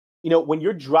when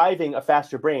you're driving a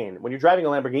faster brain, when you're driving a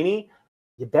Lamborghini,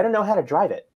 you better know how to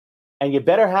drive it. And you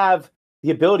better have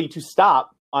the ability to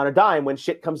stop on a dime when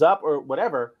shit comes up or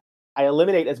whatever. I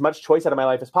eliminate as much choice out of my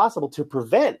life as possible to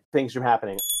prevent things from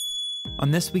happening.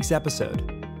 On this week's episode,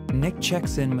 Nick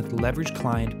checks in with leverage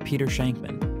client Peter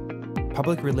Shankman,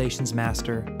 public relations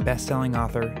master, best-selling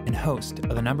author, and host of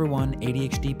the #1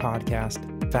 ADHD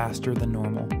podcast, Faster Than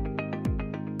Normal.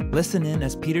 Listen in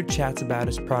as Peter chats about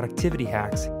his productivity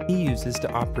hacks he uses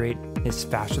to operate his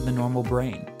faster than normal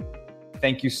brain.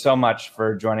 Thank you so much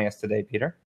for joining us today,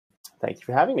 Peter. Thank you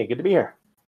for having me. Good to be here.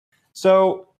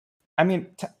 So, I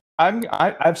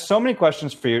have so many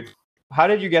questions for you. How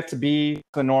did you get to be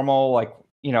the normal?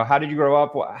 How did you grow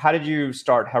up? How did you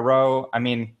start Hero?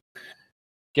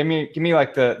 Give me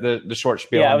like the short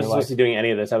spiel. Yeah, I wasn't supposed to be doing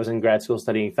any of this. I was in grad school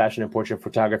studying fashion and portrait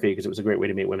photography because it was a great way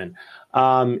to meet women.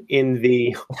 In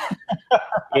the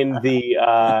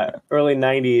early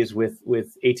 90s,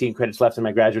 with 18 credits left in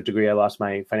my graduate degree, I lost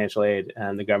my financial aid,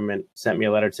 and the government sent me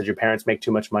a letter that said, "Your parents make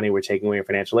too much money. We're taking away your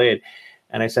financial aid."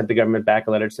 And I sent the government back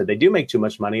a letter that said, "They do make too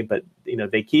much money, but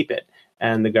they keep it."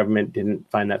 And the government didn't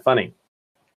find that funny.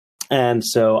 And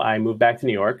so I moved back to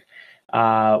New York,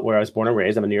 where I was born and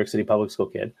raised. I'm a New York City public school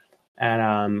kid.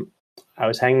 And I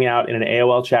was hanging out in an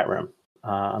AOL chat room,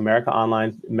 America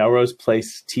Online, Melrose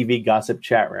Place TV gossip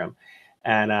chat room.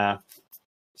 And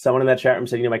someone in that chat room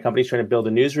said, "My company's trying to build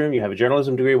a newsroom. You have a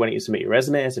journalism degree. Why don't you submit your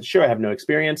resume?" I said, "Sure, I have no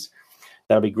experience.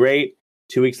 That'll be great."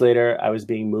 2 weeks later, I was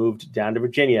being moved down to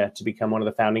Virginia to become one of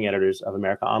the founding editors of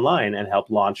America Online and help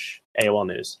launch AOL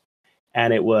News.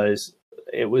 And it was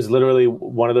literally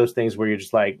one of those things where you're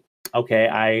just like, okay,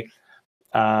 I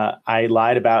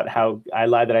lied that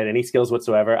I had any skills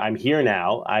whatsoever. I'm here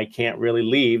now. I can't really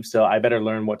leave, so I better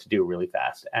learn what to do really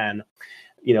fast. And,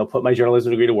 put my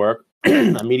journalism degree to work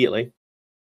immediately.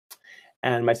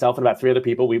 And myself and about 3 other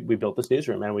people, we built this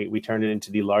newsroom, and we turned it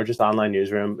into the largest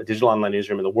digital online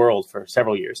newsroom in the world for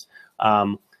several years.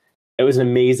 It was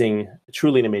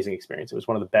truly an amazing experience. It was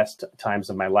one of the best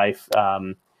times of my life.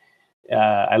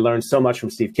 I learned so much from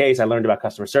Steve Case. I learned about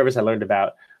customer service. I learned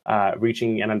about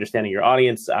reaching and understanding your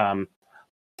audience.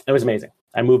 It was amazing.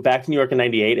 I moved back to New York in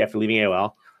 '98 after leaving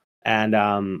AOL,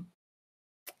 and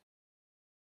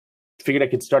figured I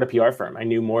could start a PR firm. I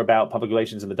knew more about public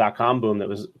relations and the .com boom that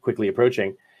was quickly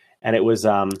approaching, and it was,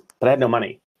 but I had no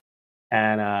money.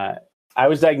 And I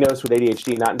was diagnosed with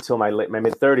ADHD not until my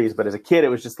mid 30s, but as a kid, it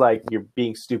was just like, you're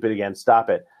being stupid again, stop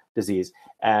it disease.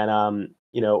 And,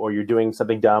 or you're doing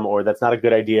something dumb, or that's not a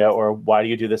good idea, or why do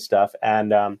you do this stuff?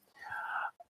 And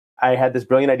I had this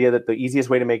brilliant idea that the easiest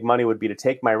way to make money would be to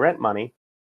take my rent money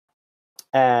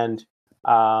and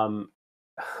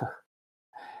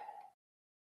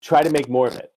try to make more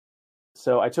of it.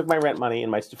 So I took my rent money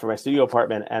for my studio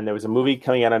apartment, and there was a movie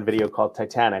coming out on video called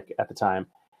Titanic at the time.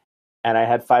 And I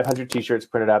had 500 t-shirts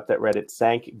printed up that read, "It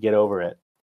sank, get over it."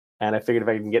 And I figured if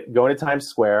I can go into Times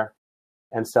Square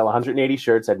and sell 180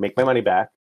 shirts, I'd make my money back.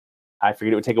 I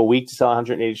figured it would take a week to sell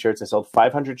 180 shirts. I sold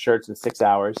 500 shirts in 6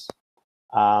 hours.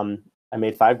 I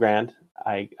made $5,000.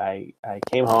 I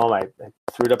came home. I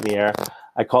threw it up in the air.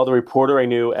 I called a reporter I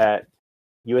knew at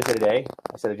USA Today.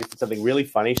 I said, "I just did something really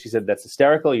funny." She said, "That's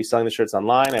hysterical. You selling the shirts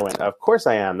online?" I went, "Of course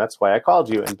I am. That's why I called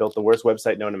you," and built the worst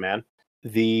website known to man.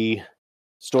 The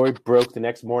story broke the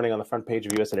next morning on the front page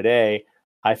of USA Today.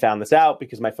 I found this out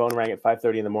because my phone rang at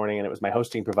 5:30 in the morning, and it was my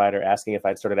hosting provider asking if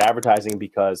I'd started advertising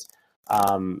because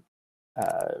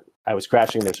I was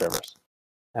crashing their servers,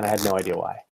 and I had no idea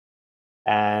why.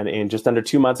 And in just under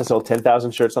 2 months, I sold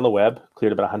 10,000 shirts on the web,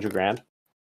 cleared about $100,000,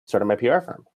 started my PR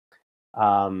firm.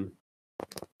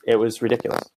 It was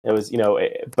ridiculous. It was,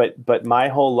 but my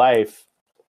whole life,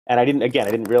 and I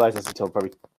didn't realize this until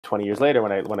probably 20 years later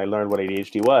when I learned what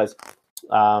ADHD was.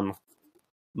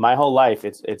 My whole life,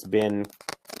 it's been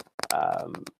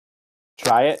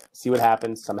try it, see what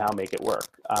happens, somehow make it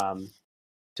work.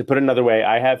 To put it another way,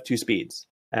 I have 2 speeds,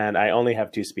 and I only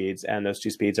have 2 speeds, and those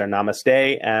 2 speeds are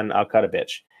namaste and I'll cut a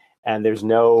bitch, and there's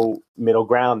no middle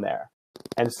ground there.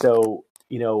 And so,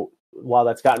 while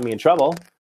that's gotten me in trouble,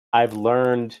 I've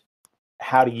learned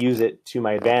how to use it to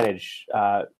my advantage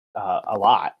a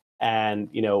lot. And,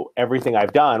 everything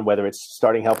I've done, whether it's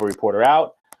starting Help a Reporter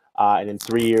Out, and in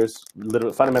 3 years,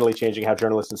 literally fundamentally changing how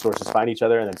journalists and sources find each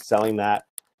other, and then selling that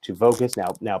to Vocus,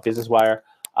 now Business Wire,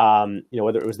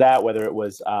 whether it was that, whether it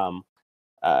was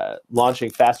launching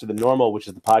Faster Than Normal, which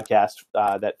is the podcast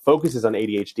that focuses on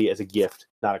ADHD as a gift,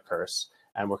 not a curse.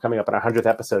 And we're coming up on our 100th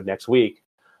episode next week.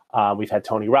 We've had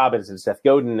Tony Robbins and Seth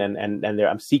Godin, and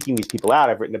I'm seeking these people out.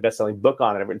 I've written a best-selling book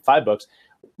on it. I've written 5 books.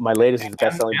 My latest is a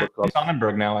best-selling book called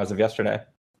Sonnenberg now, as of yesterday.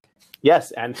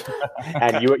 Yes, and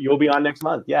you'll be on next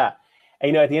month. Yeah,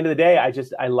 and at the end of the day,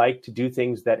 I like to do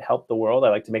things that help the world. I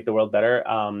like to make the world better.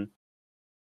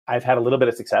 I've had a little bit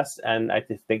of success, and I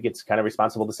think it's kind of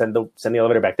responsible to send the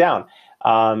elevator back down.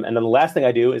 And then the last thing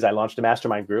I do is I launched a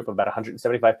mastermind group of about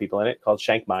 175 people in it called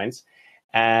Shankminds.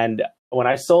 And when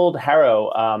I sold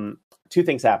Harrow, two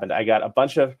things happened. I got a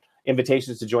bunch of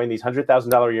invitations to join these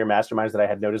 $100,000 a year masterminds that I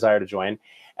had no desire to join.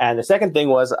 And the second thing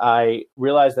was I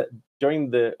realized that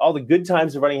during all the good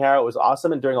times of running Harrow, it was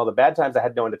awesome. And during all the bad times, I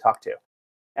had no one to talk to.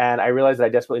 And I realized that I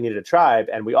desperately needed a tribe,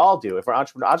 and we all do. If we're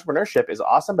entrepreneurship is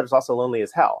awesome, but it's also lonely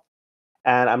as hell.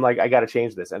 And I'm like, I got to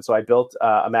change this. And so I built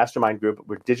a mastermind group.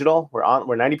 We're digital. We're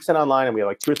 90% online, and we have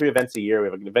like 2 or 3 events a year. We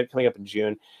have an event coming up in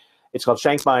June. It's called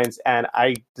Shankminds, and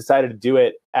I decided to do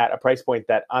it at a price point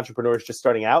that entrepreneurs just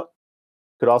starting out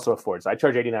could also afford. So I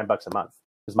charge $89 a month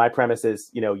because my premise is,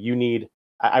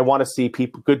 I want to see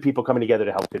good people coming together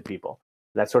to help good people.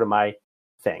 And that's sort of my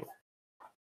thing.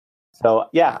 So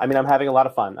yeah, I mean, I'm having a lot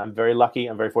of fun. I'm very lucky.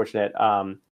 I'm very fortunate.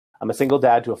 I'm a single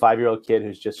dad to a 5-year-old kid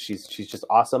who's she's just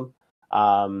awesome.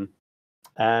 And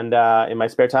in my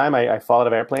spare time, I fall out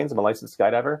of airplanes. I'm a licensed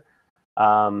skydiver.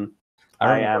 I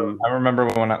remember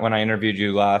when I interviewed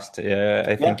you last.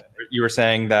 I think you were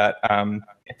saying that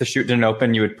if the chute didn't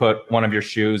open, you would put one of your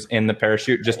shoes in the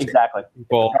parachute. Just exactly.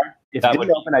 If it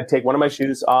didn't open, I'd take one of my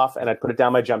shoes off and I'd put it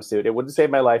down my jumpsuit. It wouldn't save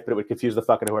my life, but it would confuse the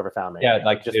fuck out of whoever found me. Yeah,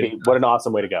 what an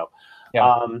awesome way to go. Yeah.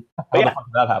 How the fuck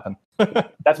did that happen?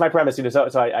 That's my premise. So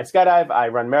I skydive, I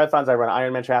run marathons, I run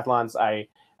Ironman triathlons. I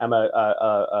am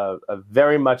a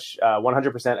very much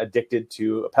 100% addicted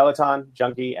to a Peloton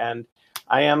junkie, and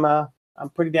I'm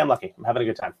pretty damn lucky. I'm having a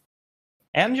good time.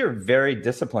 And you're very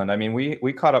disciplined. I mean,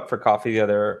 we caught up for coffee the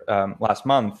other last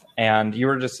month, and you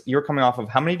were coming off of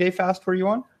how many day fast were you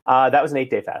on? That was an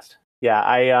 8-day fast.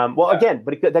 Yeah, again,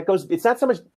 but that goes. It's not so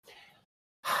much.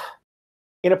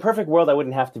 In a perfect world, I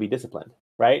wouldn't have to be disciplined,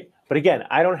 right? But again,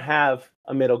 I don't have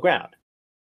a middle ground.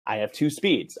 I have 2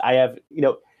 speeds. I have,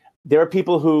 there are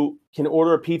people who can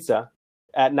order a pizza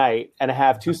at night and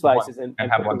have 2 slices and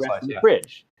have put one the rest slice in the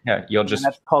fridge. Yeah, you'll just.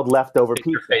 And that's called leftover pizza.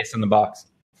 Your face in the box.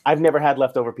 I've never had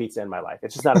leftover pizza in my life.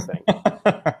 It's just not a thing.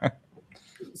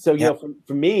 So,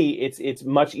 for me, it's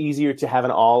much easier to have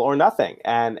an all or nothing.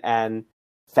 And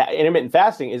intermittent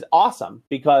fasting is awesome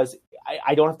because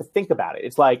I don't have to think about it.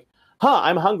 It's like,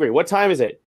 I'm hungry. What time is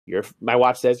it? My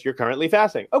watch says you're currently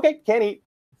fasting. Okay, can't eat.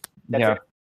 That's it.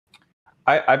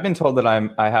 I've been told that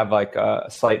I have like a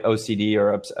slight OCD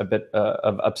or a bit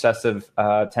of obsessive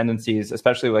tendencies,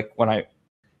 especially like when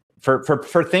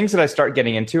for things that I start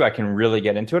getting into, I can really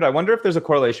get into it. I wonder if there's a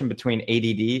correlation between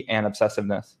ADD and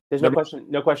obsessiveness. There's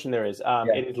no question there is.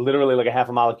 It is literally like a half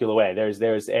a molecule away. There's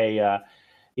a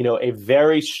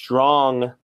very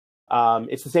strong,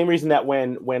 it's the same reason that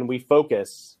when we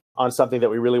focus on something that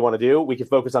we really want to do, we can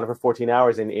focus on it for 14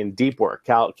 hours in deep work.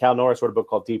 Cal Norris wrote a book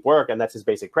called Deep Work, and that's his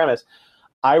basic premise.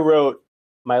 I wrote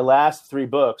my last 3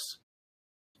 books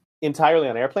entirely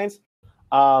on airplanes.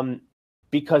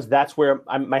 Because that's where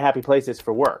my happy place is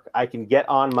for work. I can get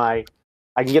on a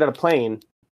plane.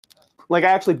 Like I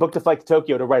actually booked a flight to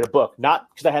Tokyo to write a book, not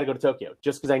because I had to go to Tokyo,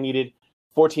 just because I needed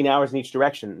 14 hours in each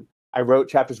direction. I wrote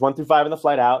chapters 1 through 5 on the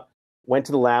flight out, went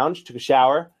to the lounge, took a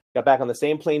shower, got back on the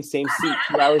same plane, same seat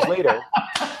 2 hours later,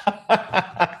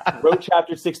 wrote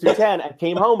chapters 6 through 10, and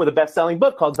came home with a best-selling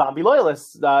book called Zombie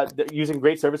Loyalists, using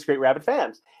great service, great rabid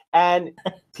fans. And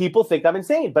people think I'm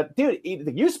insane. But, dude,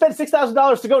 you spent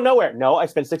 $6,000 to go nowhere. No, I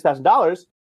spent $6,000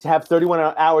 to have 31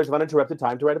 hours of uninterrupted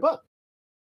time to write a book.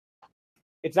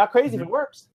 It's not crazy if it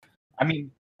works. I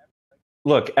mean,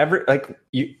 look,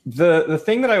 the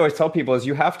thing that I always tell people is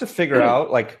you have to figure out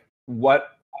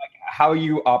how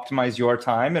you optimize your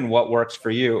time and what works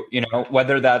for you.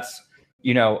 Whether that's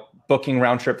booking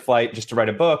round trip flight just to write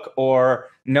a book, or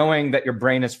knowing that your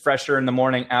brain is fresher in the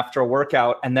morning after a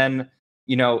workout, and then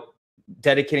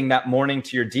dedicating that morning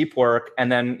to your deep work, and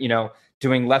then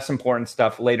doing less important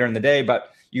stuff later in the day.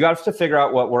 But you have to figure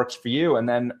out what works for you, and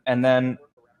then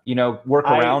work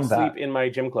around that. I sleep in my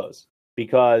gym clothes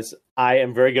because I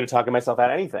am very good at talking myself out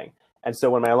of anything. And so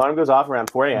when my alarm goes off around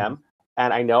 4 a.m.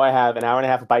 and I know I have an hour and a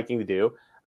half of biking to do,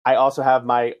 I also have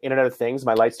my Internet of Things.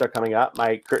 My lights start coming up.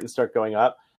 My curtains start going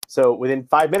up. So within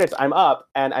 5 minutes, I'm up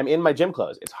and I'm in my gym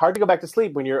clothes. It's hard to go back to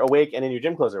sleep when you're awake and in your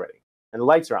gym clothes already, and the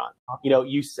lights are on.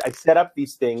 I set up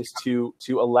these things to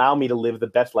allow me to live the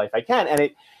best life I can. And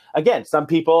again, some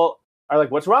people are like,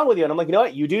 "What's wrong with you?" And I'm like, "You know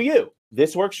what? You do you.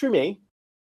 This works for me.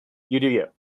 You do you."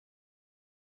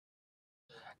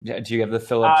 Do you have the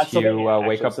Philips Hue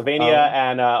wake up? Sylvania,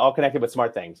 and all connected with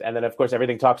smart things. And then, of course,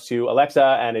 everything talks to Alexa,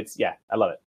 and I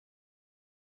love it.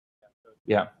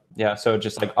 Yeah. Yeah. So it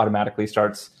just like automatically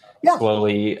starts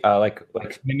slowly, like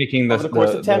mimicking over the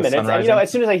course of 10 minutes. And,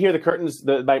 as soon as I hear the curtains,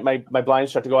 my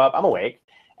blinds start to go up, I'm awake.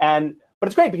 But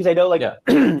it's great because I know,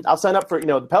 I'll sign up for,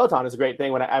 the Peloton is a great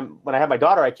thing. When I have my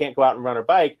daughter, I can't go out and run her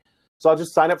bike. So I'll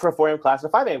just sign up for a 4 a.m. class and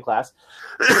a 5 a.m. class.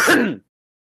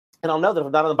 And I'll know that if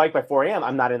I'm not on the bike by 4 a.m.,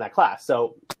 I'm not in that class.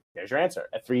 So there's your answer.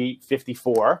 At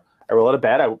 3:54, I roll out of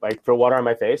bed. I throw water on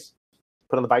my face,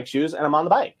 put on the bike shoes, and I'm on the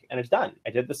bike. And it's done.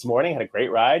 I did it this morning. Had a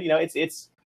great ride. It's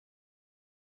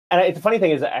the funny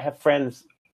thing is I have friends,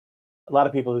 a lot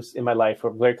of people who's in my life who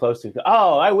are very close to,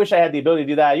 oh, I wish I had the ability to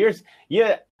do that.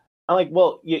 I'm like,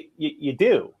 well, you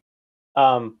do.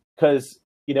 Because,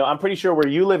 I'm pretty sure where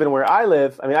you live and where I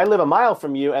live, I live a mile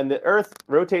from you, and the Earth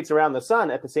rotates around the sun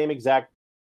at the same exact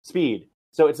speed.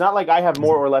 So it's not like I have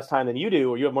more or less time than you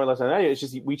do, or you have more or less time than I do. It's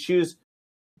just we choose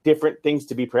different things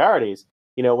to be priorities.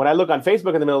 When I look on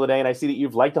Facebook in the middle of the day and I see that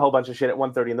you've liked a whole bunch of shit at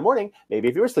 1:30 in the morning, maybe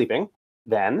if you were sleeping,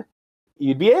 then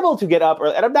you'd be able to get up.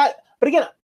 And I'm not. But again,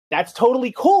 that's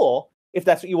totally cool if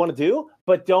that's what you want to do.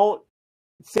 But don't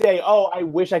say, "Oh, I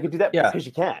wish I could do that," because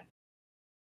you can.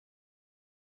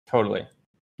 Totally.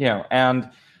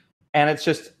 And it's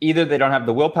just either they don't have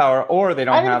the willpower or they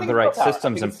don't have the right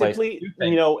systems in place.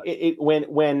 Simply,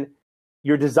 when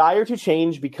your desire to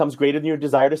change becomes greater than your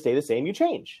desire to stay the same, you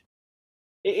change.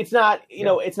 It's not,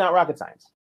 it's not rocket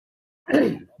science.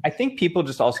 I think people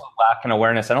just also lack an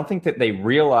awareness. I don't think that they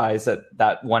realize that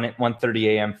 1:30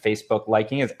 a.m. Facebook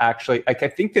liking is actually, I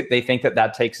think that they think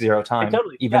that takes zero time,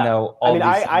 though.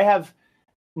 I have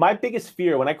my biggest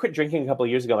fear when I quit drinking a couple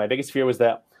of years ago. My biggest fear was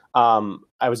that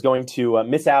I was going to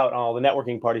miss out on all the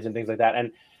networking parties and things like that.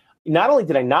 And not only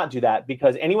did I not do that,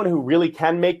 because anyone who really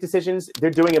can make decisions, they're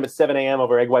doing them at 7 a.m.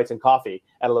 over egg whites and coffee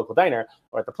at a local diner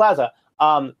or at the plaza.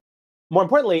 More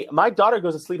importantly, my daughter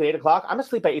goes to sleep at 8 o'clock. I'm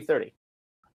asleep by 8:30.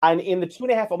 And in the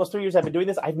 2.5, almost 3 years I've been doing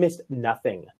this, I've missed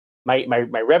nothing. My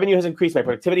revenue has increased. My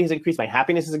productivity has increased. My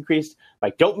happiness has increased.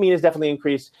 My dopamine has definitely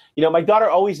increased. My daughter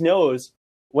always knows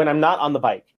when I'm not on the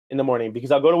bike in the morning,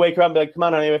 because I'll go to wake her up and be like, come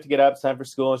on, honey, we have to get up. It's time for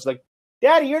school. And she's like,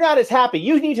 Daddy, you're not as happy.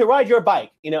 You need to ride your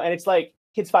bike. And it's like,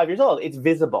 kid's 5 years old. It's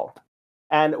visible.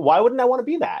 And why wouldn't I want to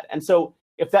be that? And so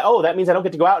if that means I don't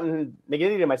get to go out and make an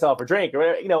idiot of myself or drink or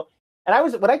whatever,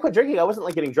 and when I quit drinking, I wasn't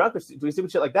like getting drunk or doing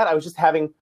stupid shit like that. I was just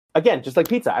having, again, just like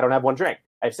pizza. I don't have one drink.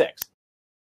 I have 6.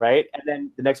 Right. And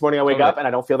then the next morning I wake up and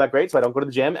I don't feel that great. So I don't go to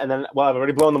the gym. And then, I've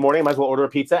already blown the morning. I might as well order a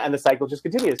pizza. And the cycle just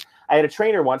continues. I had a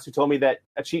trainer once who told me that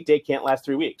a cheat day can't last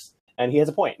 3 weeks. And he has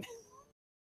a point.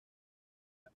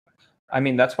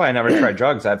 That's why I never tried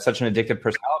drugs. I have such an addictive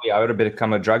personality. I would have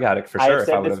become a drug addict for sure if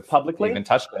I would have even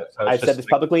touched it. So I've said this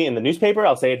publicly in the newspaper.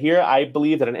 I'll say it here. I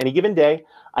believe that on any given day,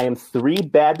 I am 3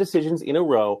 bad decisions in a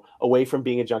row away from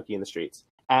being a junkie in the streets.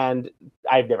 And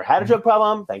I've never had a drug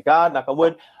problem. Thank God, knock on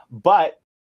wood. But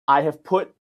I have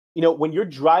put, when you're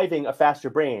driving a faster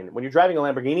brain, when you're driving a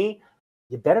Lamborghini,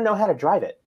 you better know how to drive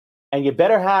it. And you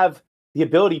better have the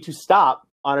ability to stop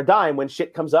on a dime when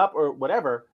shit comes up or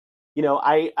whatever.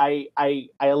 I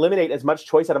eliminate as much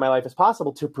choice out of my life as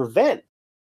possible to prevent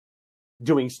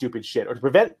doing stupid shit or to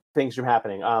prevent things from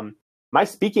happening. My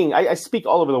speaking, I speak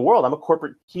all over the world. I'm a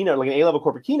corporate keynote, like an A-level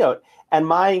corporate keynote. And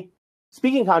my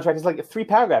speaking contract is like 3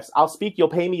 paragraphs. I'll speak, you'll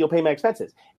pay me, you'll pay my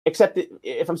expenses. Except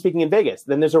if I'm speaking in Vegas,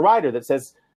 then there's a rider that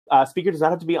says, speaker does not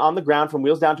have to be on the ground from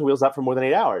wheels down to wheels up for more than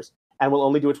 8 hours. And we'll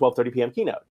only do a 12:30 p.m.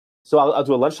 keynote. So I'll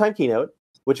do a lunchtime keynote,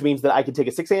 which means that I can take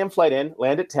a 6 a.m. flight in,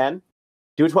 land at 10,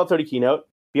 do a 12:30 keynote,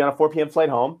 be on a 4 p.m. flight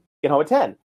home, get home at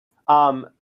 10.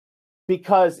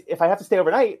 Because if I have to stay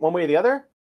overnight, one way or the other,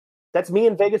 that's me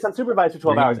in Vegas unsupervised for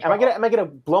 12 hours. Am I gonna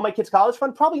blow my kid's college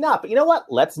fund? Probably not. But you know what?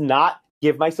 Let's not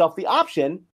give myself the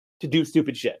option to do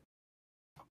stupid shit.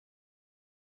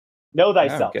 Know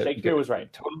thyself. Shakespeare was right.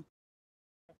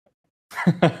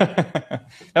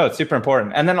 No, it's super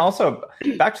important. And then also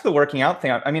back to the working out thing.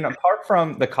 Apart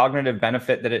from the cognitive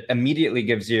benefit that it immediately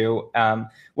gives you,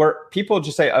 where people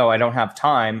just say, "Oh, I don't have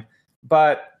time,"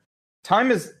 but time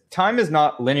is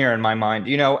not linear in my mind.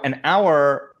 An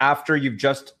hour after you've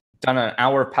just done an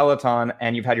hour Peloton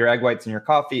and you've had your egg whites and your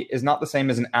coffee is not the same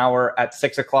as an hour at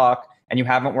 6 o'clock and you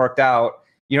haven't worked out.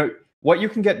 What you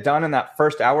can get done in that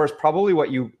first hour is probably what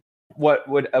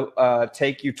would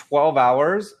take you 12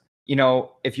 hours.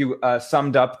 If you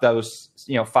summed up those,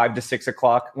 5 to 6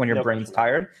 o'clock when your brain's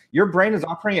tired, your brain is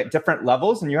operating at different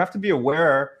levels, and you have to be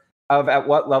aware of at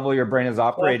what level your brain is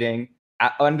operating,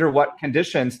 under what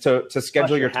conditions to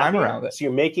schedule your time around it. So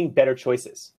you're making better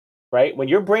choices, right? When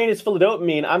your brain is full of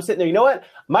dopamine, I'm sitting there, you know what?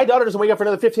 My daughter doesn't wake up for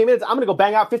another 15 minutes. I'm going to go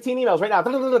bang out 15 emails right now.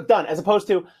 Done. As opposed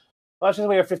to, well, she's going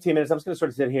to wake up 15 minutes. I'm just going to sort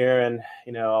of sit here and,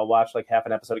 I'll watch like half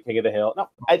an episode of King of the Hill. No,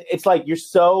 it's like you're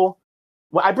so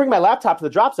Well, I bring my laptop to the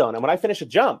drop zone, and when I finish a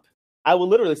jump, I will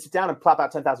literally sit down and plop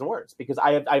out 10,000 words because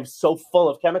I'm so full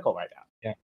of chemical right now.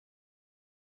 Yeah.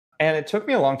 And it took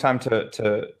me a long time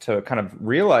to kind of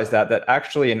realize that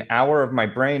actually an hour of my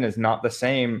brain is not the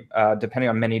same depending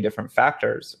on many different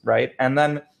factors, right? And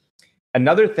then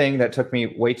another thing that took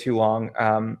me way too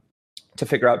long to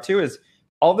figure out too is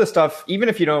all this stuff, even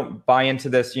if you don't buy into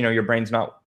this, your brain's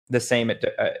not the same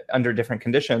under different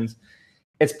conditions.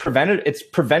 It's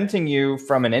preventing you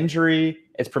from an injury.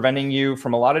 It's preventing you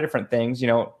from a lot of different things.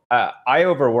 I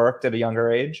overworked at a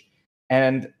younger age,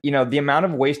 and the amount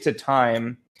of wasted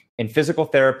time in physical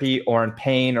therapy or in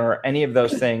pain or any of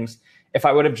those things, if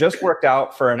I would have just worked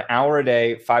out for an hour a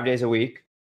day, 5 days a week,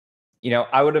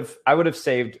 I would have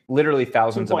saved literally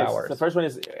thousands of hours. The first one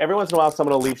is every once in a while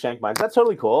someone will leave Shankman. That's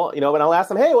totally cool. But I'll ask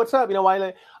them, hey, what's up?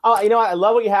 Why? Oh, I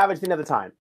love what you have. I just didn't have the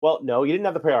time. Well, no, you didn't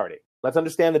have the priority. Let's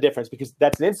understand the difference, because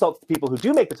that's an insult to people who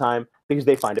do make the time because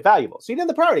they find it valuable. So you didn't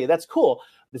have the priority. That's cool.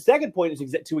 The second point is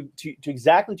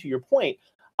exactly to your point.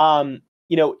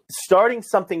 Starting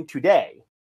something today.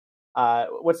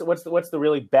 What's the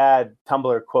really bad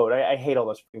Tumblr quote? I hate all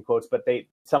those quotes, but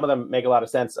some of them make a lot of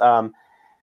sense.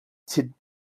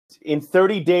 In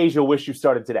 30 days, you'll wish you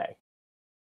started today,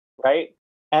 right?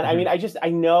 And mm-hmm. I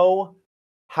know,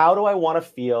 how do I want to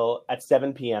feel at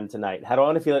 7 p.m. tonight? How do I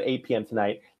want to feel at 8 p.m.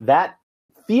 tonight? That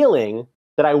feeling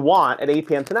that I want at 8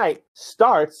 p.m. tonight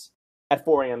starts at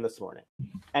 4 a.m. this morning.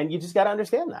 And you just got to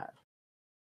understand that.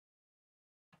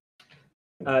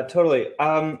 Totally.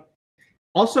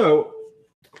 Also,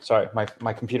 sorry,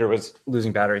 my computer was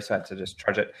losing battery, so I had to just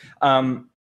charge it.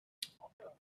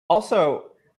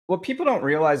 Also, what people don't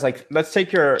realize, like, let's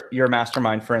take your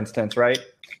mastermind, for instance, right?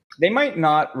 They might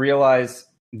not realize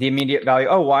the immediate value.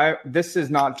 Oh, why this is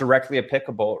not directly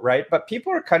applicable, right? But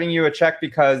people are cutting you a check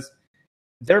because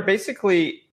they're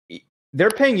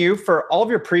paying you for all of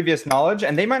your previous knowledge,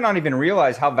 and they might not even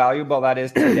realize how valuable that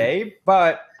is today.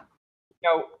 But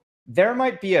there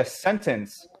might be a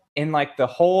sentence in like the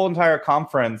whole entire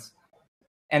conference,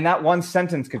 and that one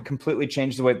sentence could completely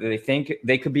change the way that they think.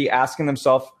 They could be asking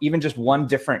themselves even just one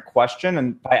different question,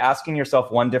 and by asking yourself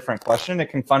one different question, it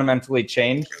can fundamentally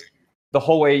change the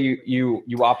whole way you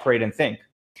operate and think.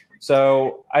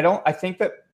 So I think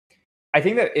that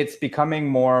it's becoming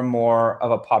more and more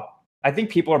of a pop. I think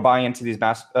people are buying into these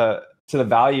to the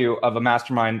value of a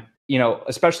mastermind,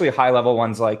 especially high level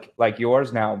ones like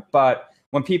yours now. But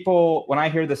when I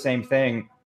hear the same thing,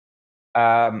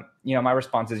 my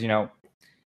response is,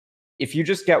 if you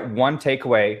just get one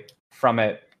takeaway from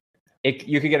it,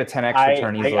 you could get a 10x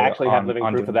return easily. I actually have living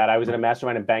proof of that. I was in a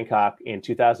mastermind in Bangkok in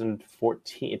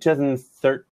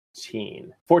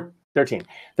 2013,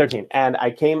 and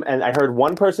I came and I heard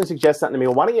one person suggest something to me.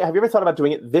 Well, have you ever thought about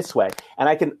doing it this way? And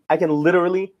I can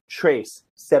literally trace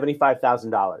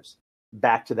 $75,000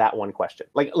 back to that one question.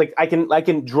 Like I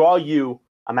can draw you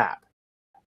a map.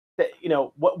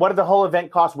 What did the whole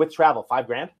event cost with travel?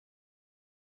 $5,000,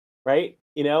 right?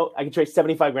 I can trace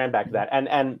 75 grand back to that.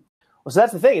 And so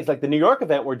that's the thing. It's like the New York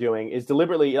event we're doing is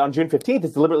deliberately on June 15th.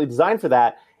 It's deliberately designed for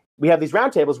that. We have these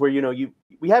roundtables where,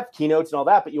 we have keynotes and all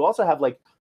that, but you also have like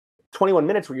 21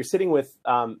 minutes where you're sitting with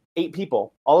 8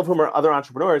 people, all of whom are other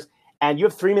entrepreneurs. And you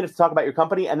have 3 minutes to talk about your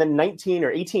company and then 19 or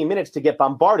 18 minutes to get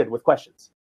bombarded with questions,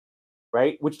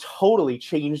 right? Which totally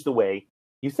changed the way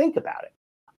you think about it.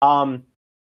 And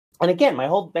again, my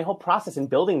whole process in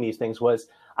building these things was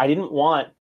I didn't want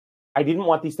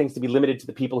these things to be limited to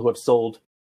the people who have sold,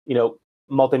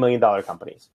 multi-million-dollar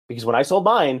companies. Because when I sold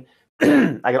mine,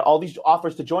 I got all these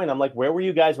offers to join. I'm like, where were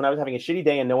you guys when I was having a shitty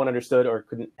day and no one understood or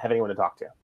couldn't have anyone to talk to?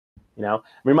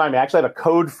 Remind me, I actually have a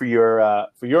code for your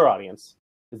audience.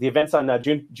 The event's on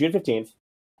June 15th,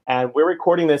 and we're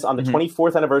recording this on the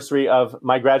 24th anniversary of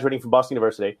my graduating from Boston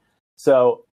University.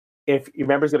 So if your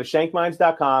members go to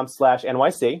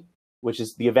shankminds.com/NYC, which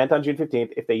is the event on June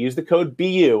 15th, if they use the code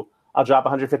BU, I'll drop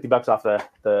 $150 off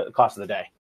the cost of the day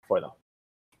for them.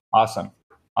 Awesome.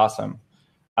 We're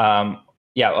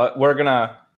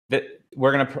gonna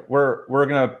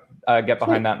get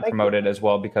behind that and promote it as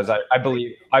well, because I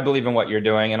believe in what you're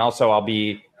doing, and also I'll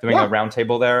be doing a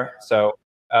roundtable there. So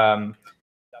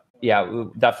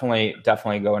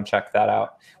definitely go and check that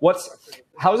out.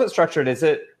 How is it structured?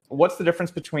 What's the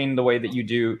difference between the way that you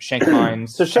do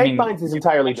Shankminds? So Shankminds is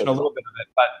entirely digital. A little bit of it,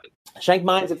 but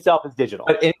Shankminds itself is digital.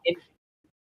 But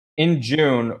in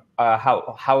June,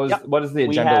 what does the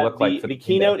agenda look like? The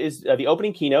keynote is the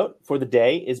opening keynote for the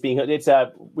day is being.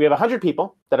 We have 100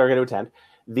 people that are going to attend.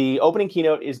 The opening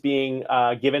keynote is being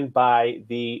given by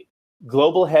the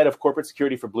global head of corporate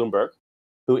security for Bloomberg,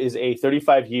 who is a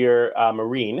 35-year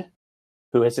Marine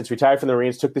who has since retired from the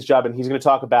Marines, took this job, and he's going to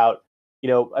talk about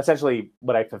essentially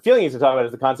what I'm feeling is to talk about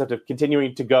is the concept of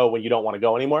continuing to go when you don't want to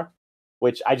go anymore,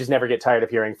 which I just never get tired of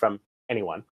hearing from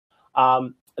anyone.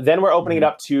 Then we're opening it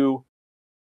up to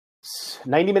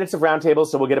 90 minutes of roundtables.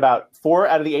 So we'll get about 4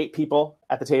 out of the 8 people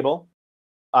at the table,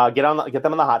 get them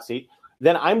on the hot seat.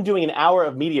 Then I'm doing an hour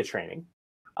of media training,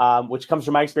 which comes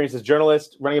from my experience as a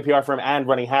journalist, running a PR firm, and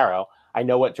running Harrow. I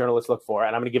know what journalists look for,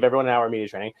 and I'm going to give everyone an hour of media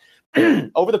training.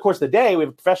 Over the course of the day, we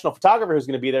have a professional photographer who's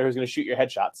going to be there who's going to shoot your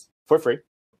headshots for free.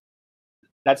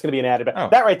 That's going to be an added.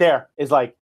 That right there is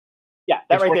like,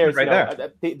 that right there is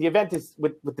there. The event is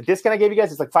with the discount I gave you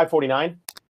guys. It's like $549.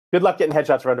 Good luck getting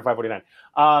headshots for under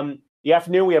 $549. The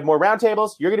afternoon we have more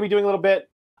roundtables. You're going to be doing a little bit.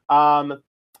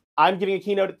 I'm giving a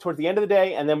keynote towards the end of the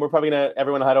day, and then we're probably going to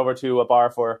everyone head over to a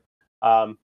bar for.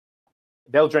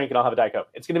 They'll drink and I'll have a Diet Coke.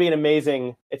 It's going to be an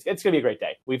amazing. It's going to be a great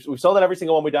day. We've sold out every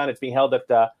single one we've done. It's being held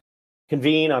at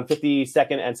Convene on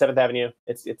 52nd and 7th Avenue.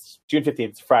 It's June 15th.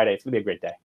 It's Friday. It's going to be a great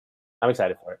day. I'm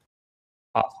excited for it.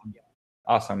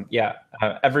 Awesome. Yeah.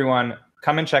 Everyone,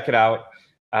 come and check it out.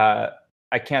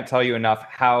 I can't tell you enough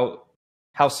how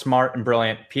smart and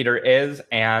brilliant Peter is,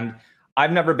 and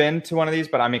I've never been to one of these,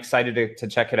 but I'm excited to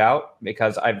check it out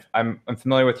because I'm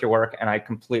familiar with your work, and I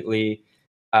completely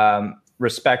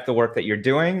respect the work that you're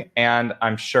doing, and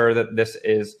I'm sure that this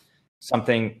is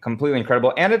something completely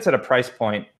incredible, and it's at a price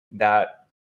point that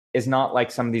is not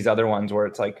like some of these other ones where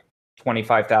it's like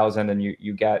 25,000 and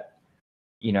you get,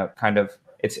 kind of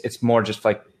it's more just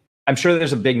like, I'm sure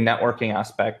there's a big networking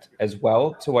aspect as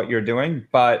well to what you're doing,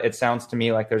 but it sounds to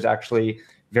me like there's actually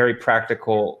very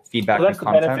practical feedback. Well, that's and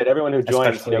the content. benefit. Everyone who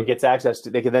joins, gets access to.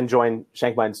 They can then join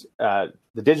Shankman's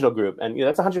the digital group, and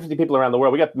that's 150 people around the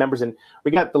world. We got members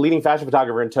we got the leading fashion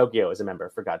photographer in Tokyo as a member,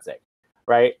 for God's sake,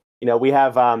 right? We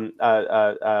have one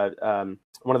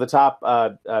of the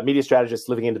top media strategists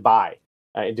living in Dubai.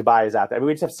 Dubai is out there. I mean,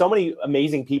 we just have so many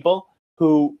amazing people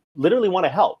who literally want to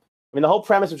help. I mean, the whole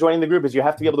premise of joining the group is you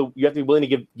have to be willing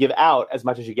to give out as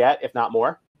much as you get, if not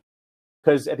more.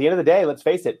 Because at the end of the day, let's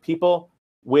face it, people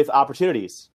with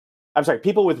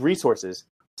resources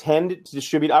tend to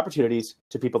distribute opportunities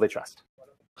to people they trust.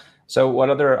 So what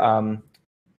other,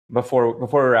 before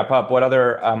we wrap up, what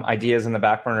other ideas in the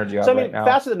back burner do you have right now?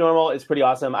 Faster Than Normal is pretty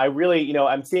awesome. I really,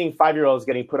 I'm seeing 5-year-olds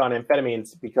getting put on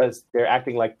amphetamines because they're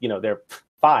acting like, they're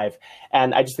 5.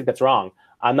 And I just think that's wrong.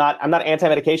 I'm not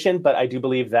anti-medication, but I do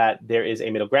believe that there is a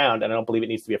middle ground, and I don't believe it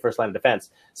needs to be a first line of defense.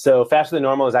 So Faster Than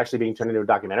Normal is actually being turned into a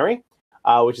documentary,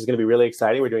 which is going to be really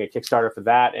exciting. We're doing a Kickstarter for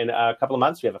that in a couple of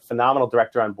months. We have a phenomenal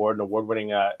director on board, an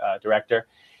award-winning director.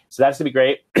 So that's going to be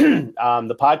great.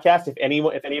 The podcast, if any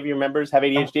of your members have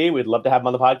ADHD, we'd love to have them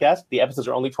on the podcast. The episodes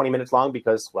are only 20 minutes long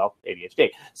because, well,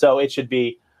 ADHD. So it should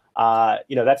be,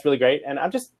 that's really great. And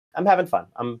I'm having fun.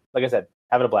 I'm, like I said,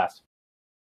 having a blast.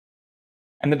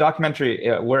 And the documentary,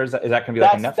 where is that? Is that going to be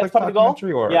like a Netflix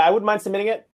documentary? Or? Yeah, I wouldn't mind submitting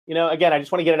it. Again, I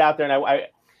just want to get it out there. And I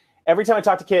every time I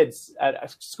talk to kids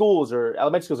at schools or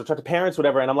elementary schools or talk to parents,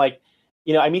 whatever, and I'm like,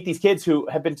 I meet these kids who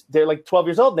they're like 12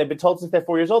 years old and they've been told since they're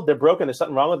 4 years old, they're broken, there's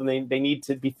something wrong with them, they need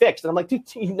to be fixed. And I'm like, dude,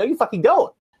 you fucking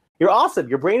don't. You're awesome.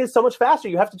 Your brain is so much faster.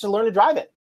 You have to just learn to drive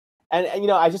it. And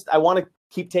I want to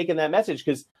keep taking that message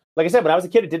because, like I said, when I was a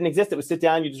kid, it didn't exist. It was sit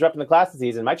down, you disrupt in the class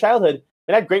disease. And my childhood,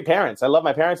 I had great parents. I love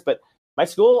my parents, but my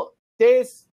school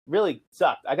days really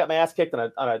sucked. I got my ass kicked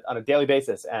on a daily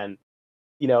basis. And,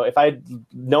 if I'd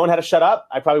known how to shut up,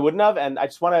 I probably wouldn't have. And I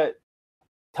just want to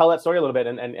tell that story a little bit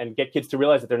and get kids to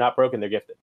realize that they're not broken, they're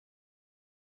gifted.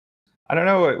 I don't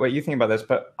know what you think about this,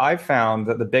 but I've found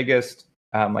that the biggest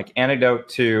antidote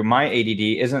to my ADD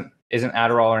isn't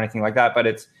Adderall or anything like that, but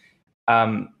it's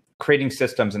creating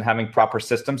systems and having proper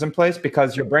systems in place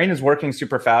because your brain is working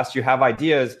super fast. You have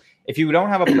ideas. If you don't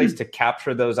have a place to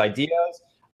capture those ideas,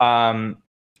 then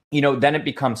it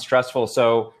becomes stressful.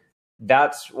 So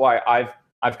that's why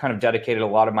I've kind of dedicated a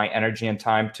lot of my energy and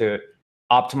time to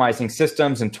optimizing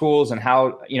systems and tools and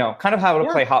how, kind of how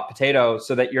to play hot potato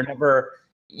so that you're never,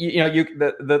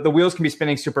 the wheels can be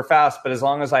spinning super fast, but as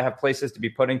long as I have places to be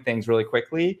putting things really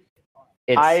quickly,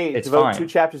 it's devote fine. 2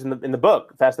 chapters in the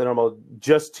book, Fast and Normal,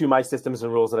 just to my systems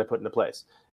and rules that I put into place.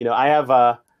 I have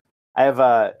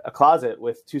a closet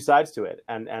with 2 sides to it.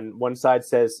 And one side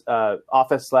says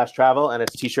office/travel and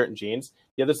it's t-shirt and jeans.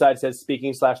 The other side says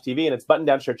speaking/TV and it's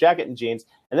button-down shirt, jacket, and jeans.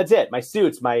 And that's it. My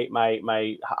suits, my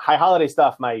high holiday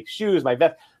stuff, my shoes, my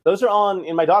vest, those are all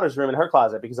in my daughter's room in her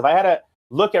closet. Because if I had to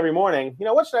look every morning,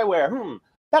 what should I wear?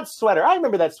 That sweater. I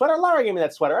remember that sweater. Laura gave me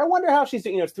that sweater. I wonder how she's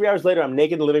doing. It's 3 hours later. I'm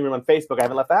naked in the living room on Facebook. I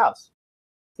haven't left the house.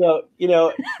 So,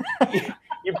 you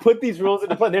put these rules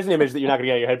into place. There's an image that you're not going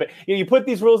to get out of your head, but you put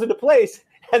these rules into place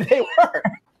and they work.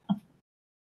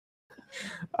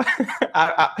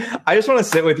 I just want to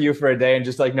sit with you for a day and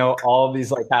just like know all of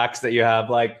these like hacks that you have,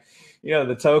 like, you know,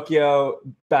 the Tokyo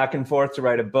back and forth to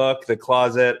write a book, the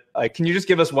closet. Like, can you just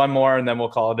give us one more and then we'll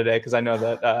call it a day? Because I know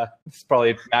that it's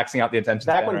probably maxing out the attention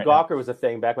back span when right Gawker was a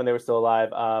thing, back when they were still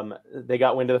alive. They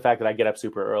got wind of the fact that I get up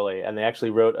super early, and they actually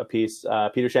wrote a piece.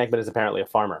 Peter Shankman is apparently a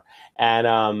farmer,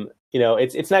 and you know,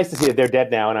 it's nice to see that they're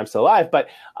dead now and I'm still alive. But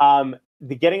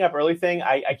the getting up early thing,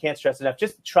 I can't stress enough.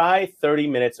 Just try 30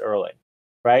 minutes early,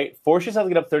 right? Force yourself to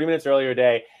get up 30 minutes earlier a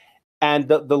day, and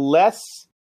the less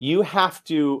you have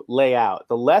to lay out,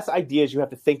 the less ideas you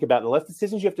have to think about, and the less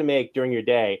decisions you have to make during your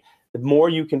day, the more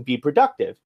you can be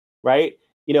productive, right?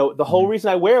 You know, the whole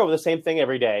reason I wear the same thing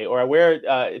every day, or I wear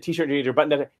a t-shirt or button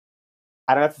down,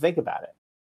 I don't have to think about it,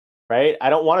 right?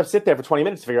 I don't want to sit there for 20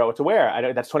 minutes to figure out what to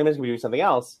wear. That's 20 minutes to be doing something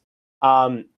else.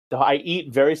 I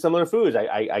eat very similar foods.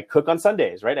 I cook on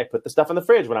Sundays, right? I put the stuff in the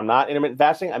fridge. When I'm not intermittent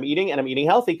fasting, I'm eating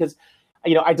healthy because,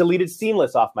 you know, I deleted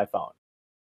Seamless off my phone.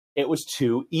 It was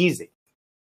too easy.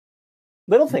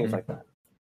 Little things like that.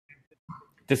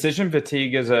 Decision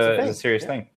fatigue is a serious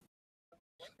thing.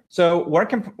 So where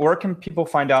can people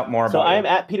find out more about So I am you?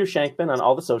 at Peter Shankman on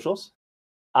all the socials.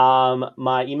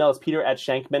 My email is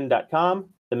peter@shankman.com.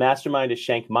 The mastermind is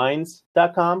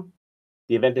shankminds.com.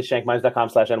 The event is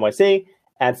shankminds.com/NYC.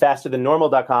 And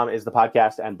fasterthannormal.com is the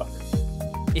podcast and book.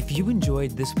 If you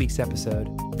enjoyed this week's episode,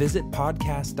 visit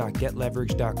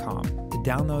podcast.getleverage.com to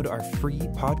download our free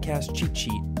podcast cheat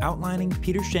sheet outlining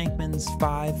Peter Shankman's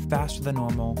 5 faster than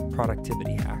normal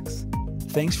productivity hacks.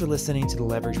 Thanks for listening to the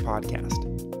Leverage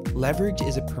Podcast. Leverage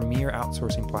is a premier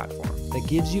outsourcing platform that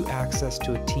gives you access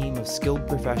to a team of skilled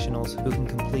professionals who can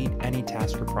complete any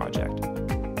task or project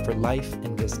for life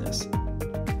and business.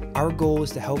 Our goal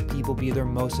is to help people be their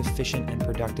most efficient and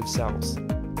productive selves.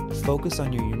 Focus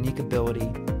on your unique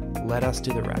ability. Let us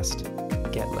do the rest.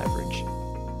 Get leverage.